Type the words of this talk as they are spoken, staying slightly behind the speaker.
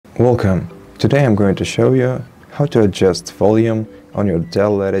Welcome! Today I'm going to show you how to adjust volume on your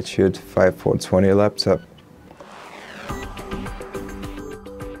DELL Latitude 5420 laptop.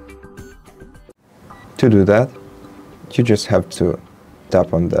 To do that, you just have to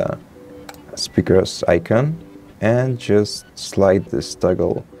tap on the speakers icon and just slide this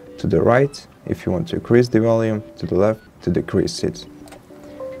toggle to the right if you want to increase the volume, to the left to decrease it.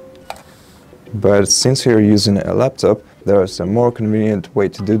 But since you're using a laptop, there is a more convenient way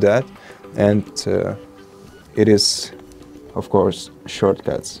to do that, and it is, of course,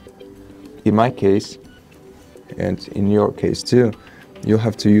 shortcuts. In my case, and in your case too, you'll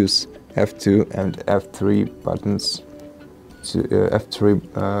have to use F2 and F3 buttons.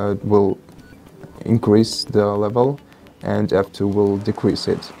 F3 will increase the level and F2 will decrease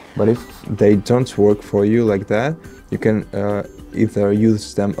it. But if they don't work for you like that, you can either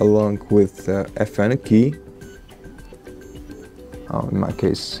use them along with Fn key. In my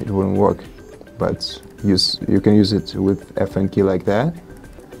case it wouldn't work, but you can use it with Fn key like that,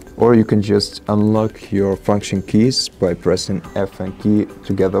 or you can just unlock your function keys by pressing Fn key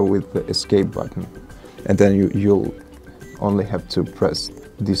together with the escape button, and then you'll only have to press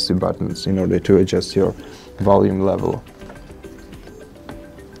these two buttons in order to adjust your volume level.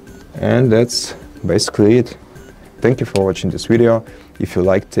 And that's basically it. Thank you for watching this video. If you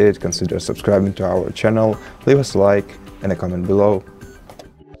liked it, consider subscribing to our channel, leave us a like and a comment below.